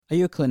Are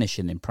you a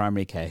clinician in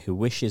primary care who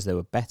wishes there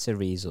were better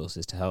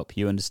resources to help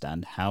you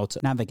understand how to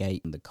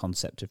navigate the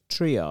concept of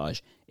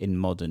triage in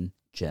modern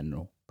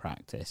general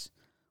practice?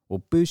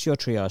 We'll boost your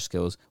triage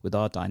skills with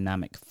our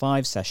dynamic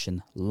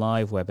 5-session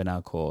live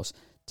webinar course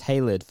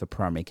tailored for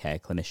primary care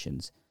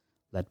clinicians.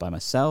 Led by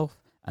myself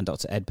and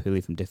Dr. Ed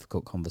Pooley from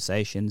Difficult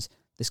Conversations,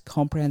 this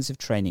comprehensive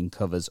training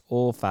covers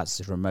all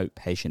facets of remote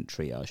patient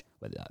triage,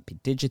 whether that be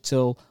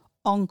digital,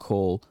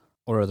 on-call,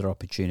 or other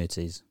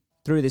opportunities.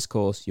 Through this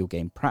course, you'll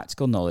gain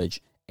practical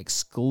knowledge,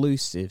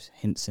 exclusive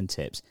hints and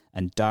tips,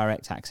 and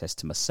direct access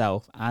to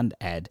myself and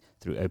Ed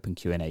through open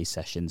Q&A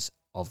sessions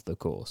of the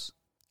course.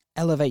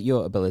 Elevate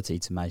your ability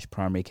to manage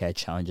primary care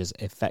challenges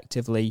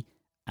effectively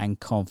and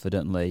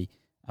confidently,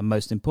 and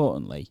most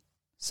importantly,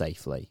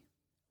 safely.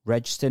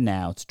 Register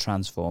now to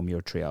transform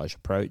your triage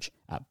approach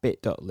at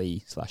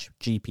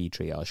bit.ly/GP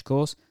triage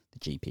course, the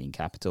GP in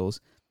capitals,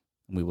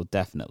 and we will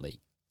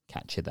definitely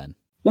catch you then.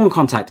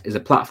 OneContact is a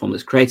platform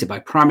that's created by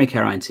primary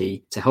care INT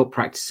to help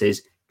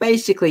practices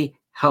basically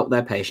help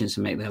their patients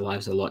and make their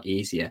lives a lot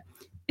easier.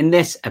 In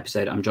this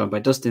episode, I'm joined by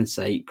Dustin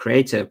Sate,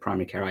 creator of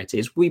Primary Care IT.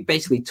 As we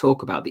basically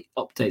talk about the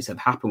updates that have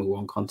happened with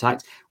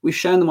OneContact. We've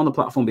shown them on the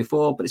platform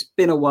before, but it's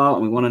been a while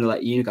and we wanted to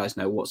let you guys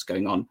know what's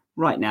going on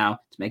right now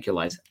to make your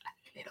lives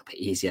a little bit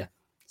easier.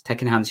 It's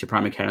taking hands to your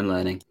primary care and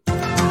learning.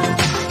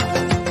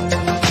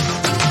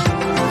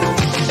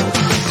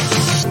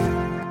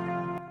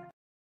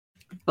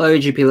 Hello,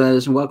 GP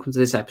learners, and welcome to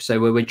this episode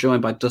where we're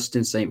joined by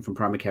Dustin Sate from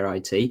Primary Care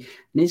IT, and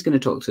he's going to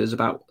talk to us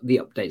about the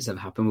updates that have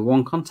happened with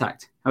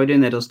OneContact. How are we doing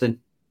there, Dustin?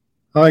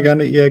 Hi,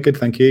 Gandhi. Yeah, good,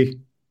 thank you.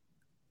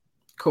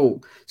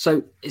 Cool.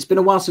 So it's been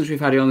a while since we've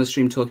had you on the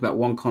stream talking about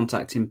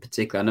OneContact in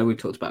particular. I know we've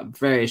talked about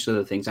various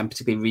other things, and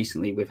particularly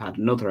recently we've had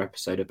another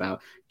episode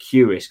about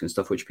QRisk and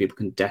stuff, which people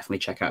can definitely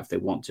check out if they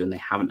want to, and they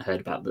haven't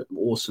heard about the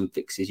awesome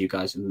fixes you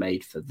guys have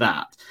made for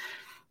that.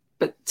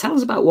 But tell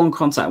us about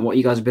OneContact and what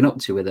you guys have been up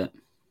to with it.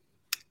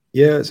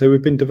 Yeah, so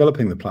we've been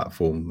developing the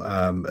platform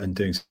and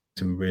doing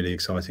some really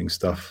exciting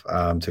stuff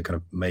to kind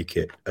of make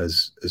it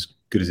as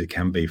good as it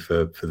can be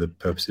for the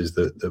purposes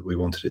that we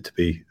wanted it to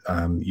be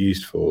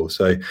used for.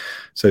 So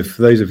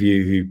for those of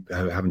you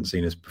who haven't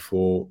seen us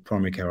before,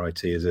 Primary Care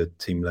IT is a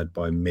team led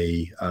by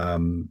me,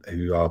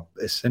 who are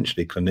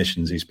essentially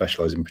clinicians who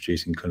specialise in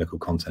producing clinical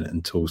content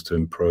and tools to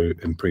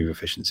improve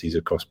efficiencies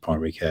across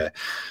primary care.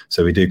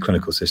 So we do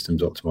clinical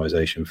systems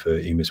optimization for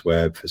EMIS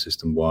Web, for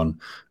System 1.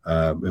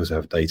 We also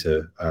have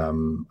data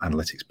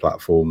analytics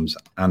platforms,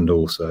 and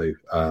also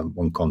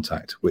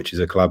OneContact, which is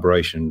a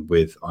collaboration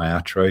with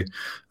IATRO,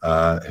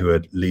 who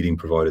are leading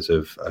providers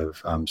of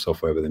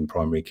software within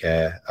primary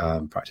care,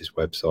 practice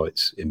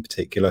websites in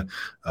particular,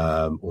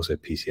 also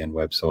PCN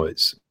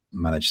websites,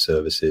 managed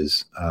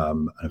services,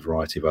 and a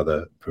variety of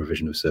other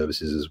provision of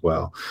services as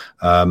well.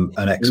 And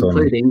Exxon,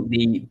 including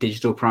the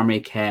Digital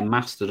Primary Care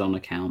Mastodon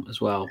account as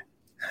well.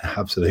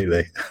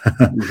 Absolutely.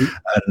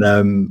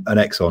 And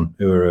Exxon,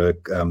 who are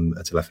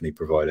a telephony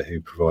provider who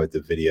provide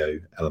the video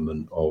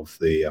element of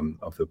the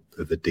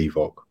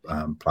DVOC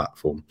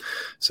platform.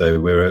 So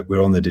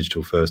we're on the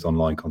digital first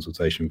online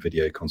consultation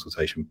video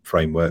consultation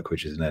framework,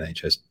 which is an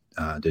NHS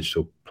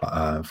digital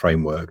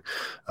framework,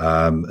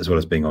 as well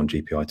as being on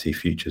GPIT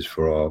Futures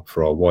for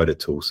our wider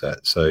tool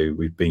set. So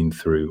we've been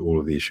through all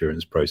of the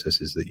assurance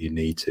processes that you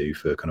need to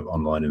for kind of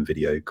online and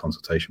video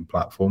consultation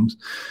platforms.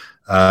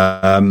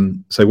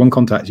 So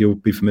OneContact, you'll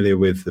be familiar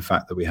with the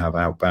fact that we have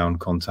outbound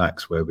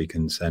contacts where we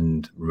can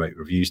send remote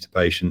reviews to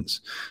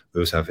patients.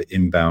 We also have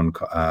inbound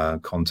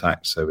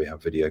contacts, so we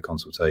have video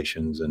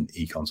consultations and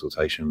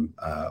e-consultation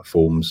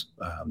forms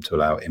to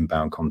allow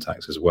inbound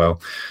contacts as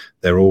well.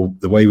 They're all,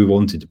 the way we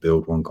wanted to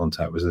build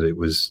OneContact was that it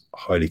was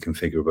highly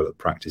configurable at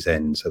practice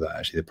end, so that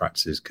actually the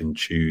practices can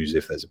choose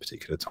if there's a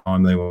particular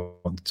time they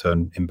want to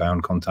turn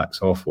inbound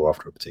contacts off, or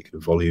after a particular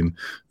volume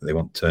that they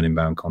want to turn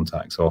inbound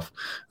contacts off,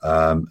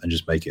 and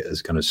just make it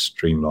as kind of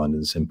streamlined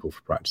and simple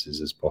for practices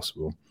as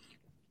possible.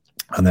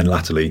 And then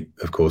latterly,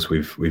 of course,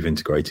 we've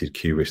integrated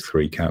QRisk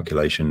 3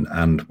 calculation,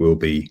 and we'll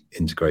be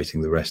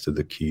integrating the rest of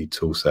the Q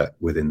toolset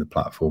within the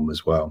platform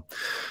as well.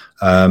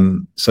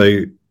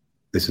 So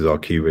this is our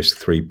QRisk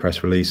 3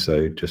 press release.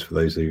 So just for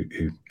those who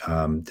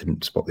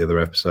didn't spot the other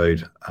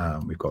episode,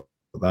 we've got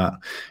that.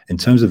 In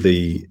terms of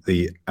the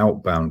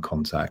outbound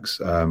contacts,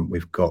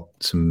 we've got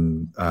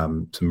some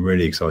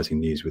really exciting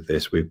news with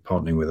this. We're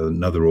partnering with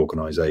another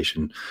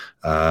organisation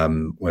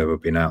where we'll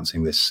be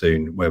announcing this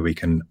soon, where we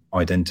can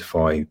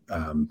identify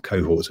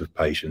cohorts of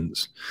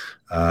patients.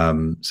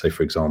 So,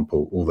 for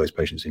example, all those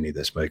patients who need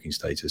their smoking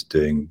status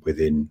doing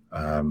within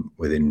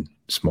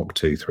SMOC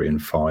 2, 3,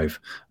 and 5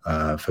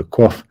 for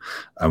QOF,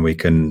 and we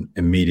can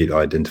immediately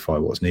identify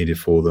what's needed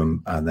for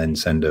them, and then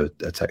send a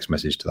text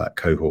message to that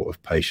cohort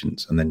of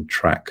patients, and then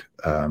track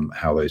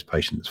how those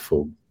patients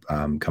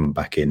come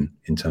back in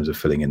terms of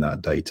filling in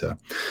that data.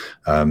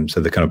 So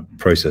the kind of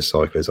process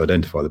cycle is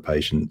identify the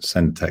patient,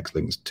 send text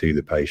links to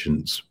the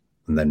patients,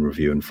 and then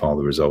review and file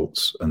the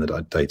results, and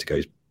the data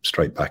goes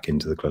straight back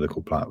into the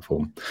clinical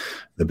platform.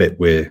 The bit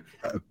we're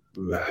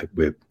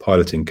we're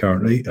piloting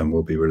currently and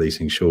we'll be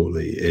releasing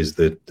shortly is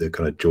the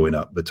kind of join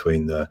up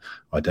between the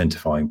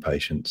identifying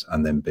patients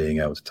and then being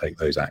able to take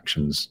those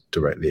actions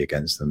directly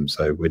against them.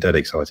 So we're dead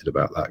excited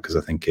about that, because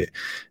I think it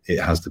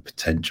has the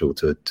potential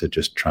to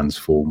just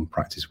transform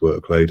practice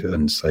workload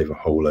and save a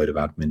whole load of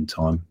admin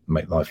time,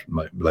 make life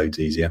loads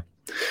easier.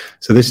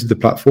 So this is the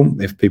platform.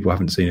 If people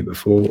haven't seen it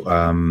before,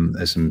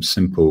 there's some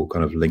simple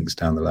kind of links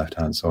down the left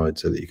hand side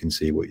so that you can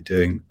see what you're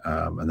doing,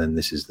 and then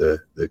this is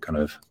the kind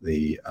of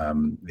the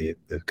kind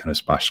of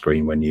splash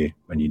screen when you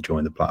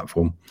join the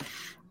platform.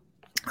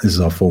 This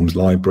is our forms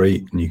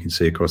library, and you can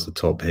see across the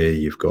top here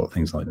you've got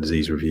things like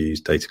disease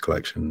reviews, data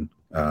collection,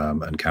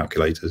 and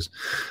calculators.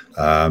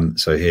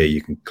 So here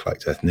you can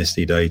collect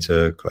ethnicity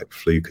data, collect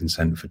flu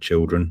consent for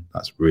children.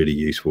 That's really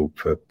useful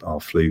for our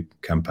flu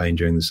campaign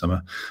during the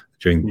summer,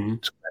 during the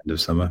end of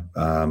summer,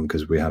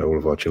 because we had all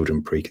of our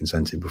children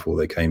pre-consented before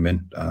they came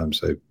in.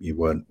 So you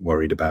weren't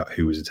worried about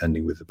who was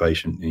attending with the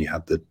patient, and you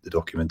had the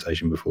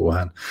documentation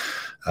beforehand,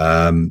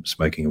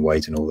 smoking and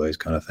weight and all those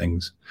kind of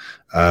things.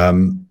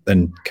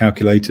 Then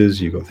calculators,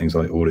 you've got things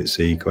like Audit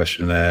C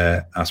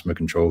questionnaire, asthma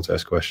control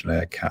test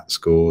questionnaire, CAT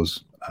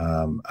scores.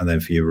 And then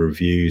for your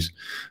reviews,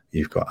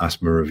 you've got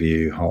asthma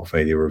review, heart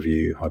failure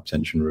review,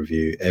 hypertension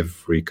review,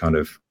 every kind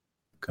of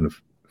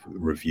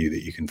review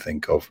that you can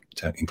think of,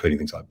 including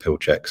things like pill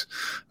checks,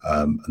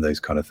 and those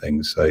kind of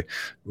things. So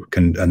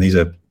and these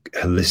are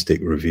holistic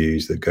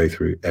reviews that go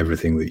through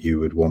everything that you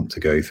would want to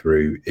go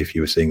through if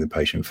you were seeing the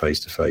patient face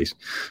to face.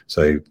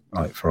 So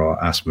like for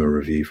our asthma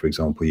review, for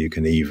example, you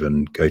can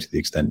even go to the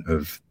extent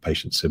of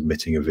patients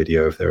submitting a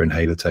video of their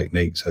inhaler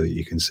technique so that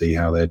you can see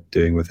how they're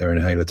doing with their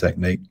inhaler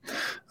technique.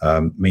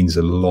 Means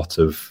a lot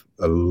of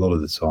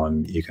the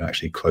time you can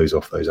actually close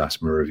off those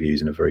asthma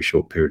reviews in a very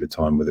short period of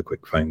time with a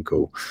quick phone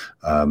call,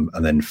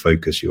 and then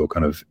focus your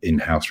kind of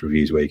in-house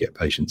reviews where you get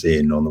patients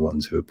in on the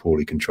ones who are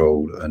poorly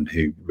controlled and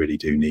who really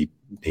do need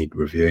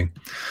reviewing.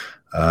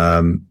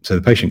 So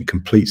the patient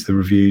completes the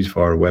reviews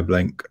via a web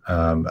link,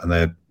 and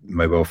they're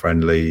mobile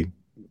friendly,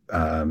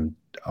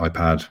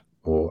 iPad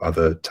or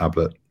other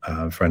tablet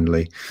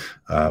friendly,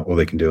 or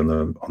they can do on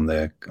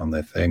their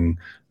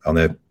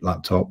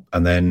laptop.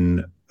 And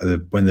then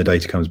when the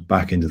data comes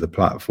back into the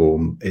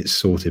platform, it's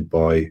sorted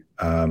by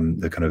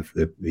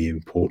the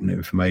important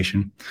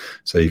information.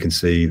 So you can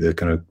see the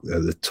kind of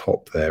at the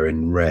top there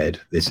in red,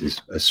 this is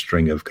a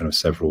string of kind of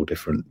several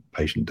different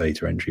patient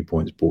data entry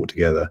points brought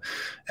together.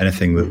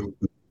 Anything that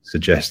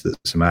suggests that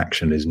some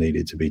action is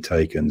needed to be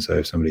taken. So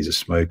if somebody's a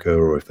smoker,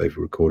 or if they've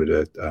recorded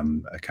a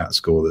CAT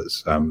score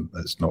that's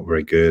not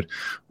very good,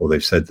 or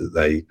they've said that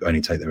they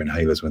only take their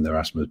inhalers when their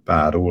asthma is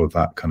bad, all of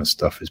that kind of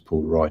stuff is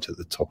pulled right at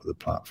the top of the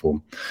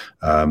platform.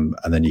 And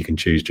then you can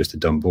choose just to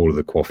dump all of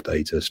the QOF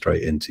data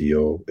straight into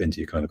your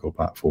clinical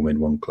platform in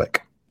one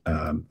click,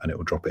 and it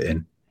will drop it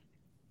in.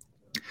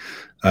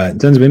 In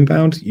terms of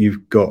inbound,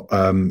 you've got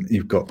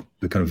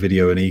the kind of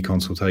video and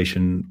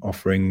e-consultation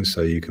offerings,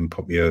 so you can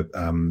pop your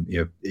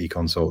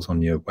e-consults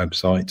on your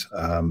website.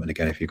 And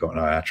again, if you've got an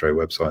iAtro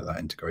website, that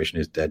integration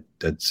is dead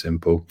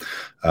simple.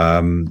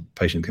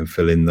 Patient can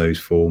fill in those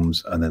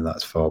forms, and then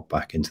that's filed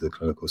back into the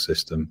clinical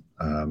system,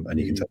 and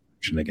you can take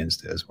action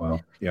against it as well.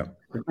 Yeah.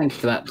 Well, thank you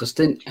for that,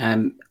 Dustin.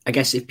 I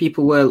guess if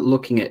people were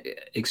looking at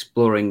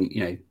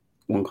exploring,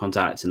 One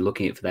Contact and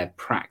looking at it for their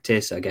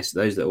practice, I guess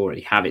those that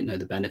already have it know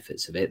the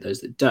benefits of it.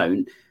 Those that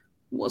don't,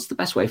 what's the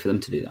best way for them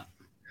to do that?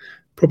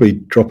 Probably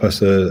drop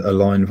us a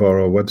line via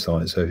our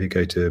website. So if you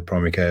go to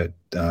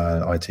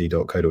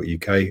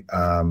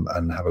primarycareIT.co.uk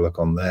and have a look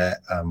on there,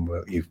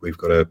 we've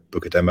got a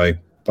book a demo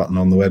button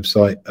on the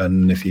website,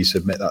 and if you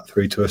submit that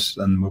through to us,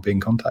 then we'll be in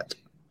contact.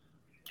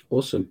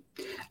 Awesome.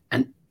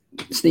 And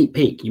sneak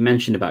peek, you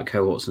mentioned about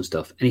cohorts and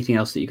stuff. Anything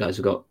else that you guys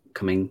have got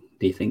coming,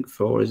 do you think,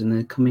 for us in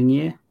the coming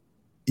year?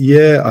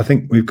 Yeah, I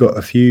think we've got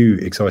a few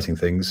exciting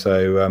things.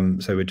 So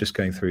we're just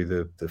going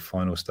through the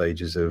final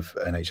stages of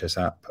NHS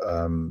app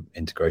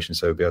integration.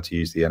 So we'll be able to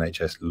use the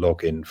NHS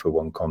login for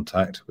One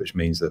Contact, which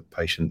means that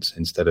patients,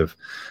 instead of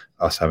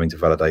us having to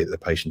validate the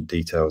patient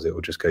details, it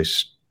will just go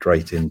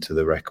straight into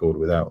the record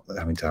without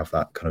having to have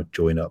that kind of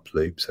join up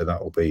loop. So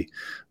that will be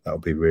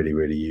really,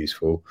 really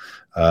useful.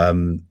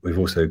 We've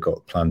also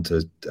got planned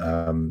to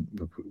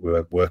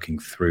we're working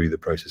through the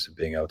process of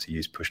being able to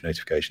use push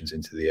notifications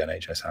into the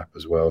NHS app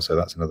as well. So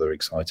that's another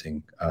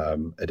exciting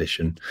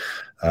addition.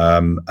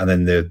 And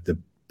then the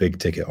big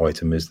ticket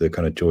item is the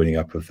kind of joining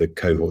up of the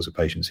cohorts of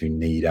patients who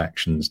need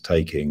actions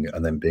taking,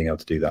 and then being able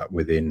to do that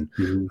within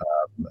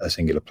a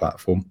singular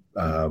platform,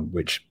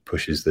 which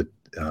pushes the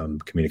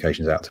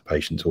communications out to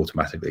patients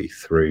automatically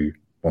through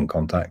One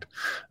Contact.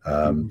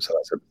 So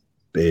that's a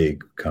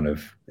big kind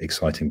of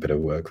exciting bit of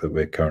work that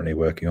we're currently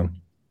working on.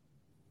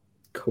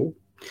 Cool.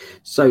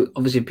 So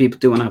obviously if people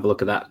do want to have a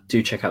look at that,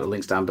 do check out the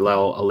links down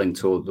below. I'll link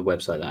to the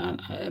website that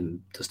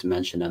Dustin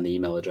mentioned and the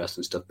email address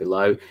and stuff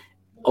below.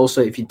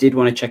 Also, if you did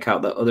want to check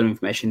out the other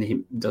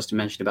information Dustin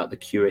mentioned about the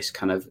Curis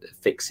kind of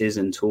fixes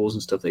and tools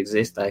and stuff that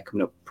exist, they're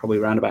coming up probably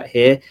around about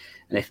here.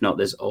 And if not,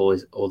 there's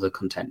always all the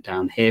content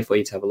down here for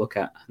you to have a look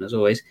at. And as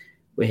always,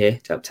 we're here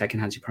to help tech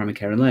enhance your primary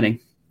care and learning.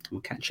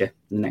 we'll catch you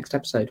in the next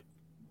episode.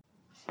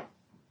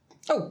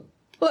 Oh,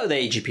 hello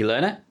there, EGP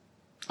learner.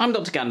 I'm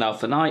Dr.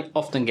 Gandalf, and I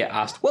often get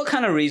asked, what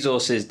kind of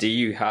resources do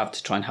you have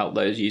to try and help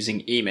those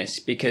using EMIS?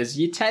 Because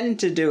you tend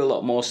to do a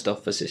lot more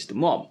stuff for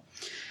System 1.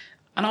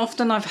 And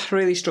often I've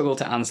really struggled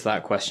to answer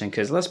that question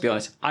because, let's be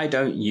honest, I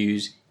don't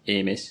use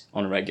EMIS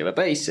on a regular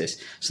basis.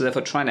 So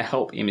therefore trying to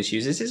help EMIS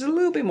users is a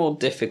little bit more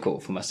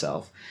difficult for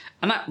myself.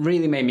 And that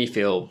really made me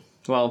feel,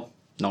 well,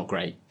 not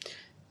great.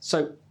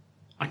 So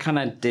I kind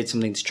of did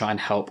something to try and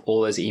help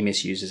all those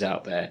EMIS users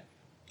out there.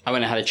 I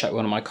went and had a chat with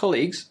one of my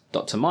colleagues,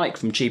 Dr. Mike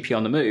from GP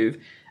on the Move,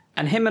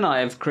 and him and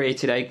I have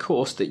created a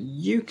course that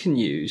you can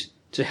use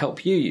to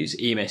help you use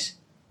EMIS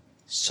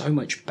so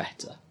much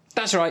better.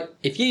 That's right,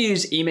 if you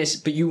use EMIS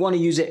but you want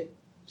to use it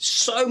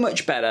so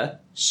much better,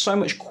 so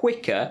much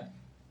quicker,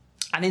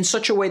 and in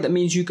such a way that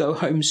means you go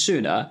home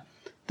sooner,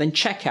 then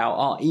check out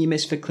our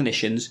EMIS for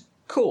Clinicians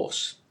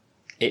course.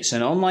 It's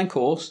an online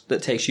course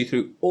that takes you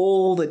through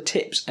all the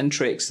tips and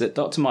tricks that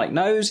Dr. Mike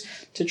knows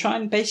to try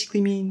and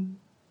basically mean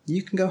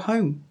you can go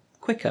home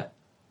quicker.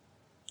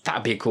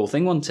 That'd be a cool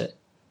thing, wouldn't it?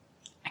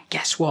 And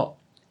guess what?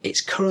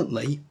 It's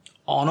currently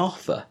on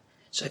offer.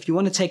 So if you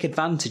want to take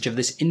advantage of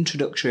this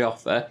introductory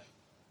offer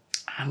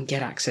and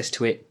get access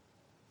to it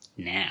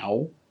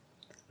now,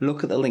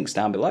 look at the links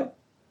down below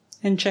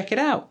and check it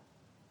out.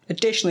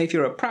 Additionally, if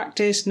you're a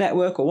practice,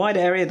 network or wider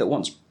area that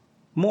wants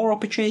more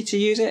opportunity to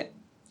use it,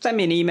 send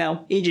me an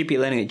email,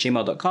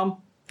 egplearning@gmail.com.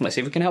 Let's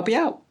see if we can help you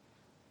out.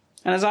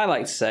 And as I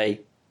like to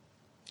say,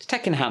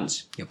 tech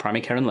enhance your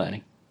primary care and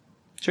learning.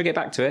 Shall we get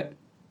back to it?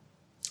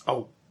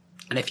 Oh,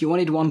 and if you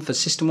wanted one for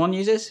System 1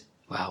 users,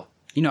 well,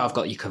 you know I've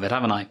got you covered,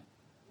 haven't I?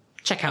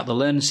 Check out the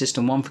Learn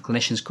System 1 for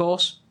Clinicians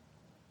course,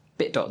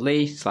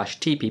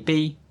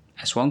 bit.ly/TPP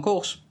S1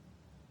 course.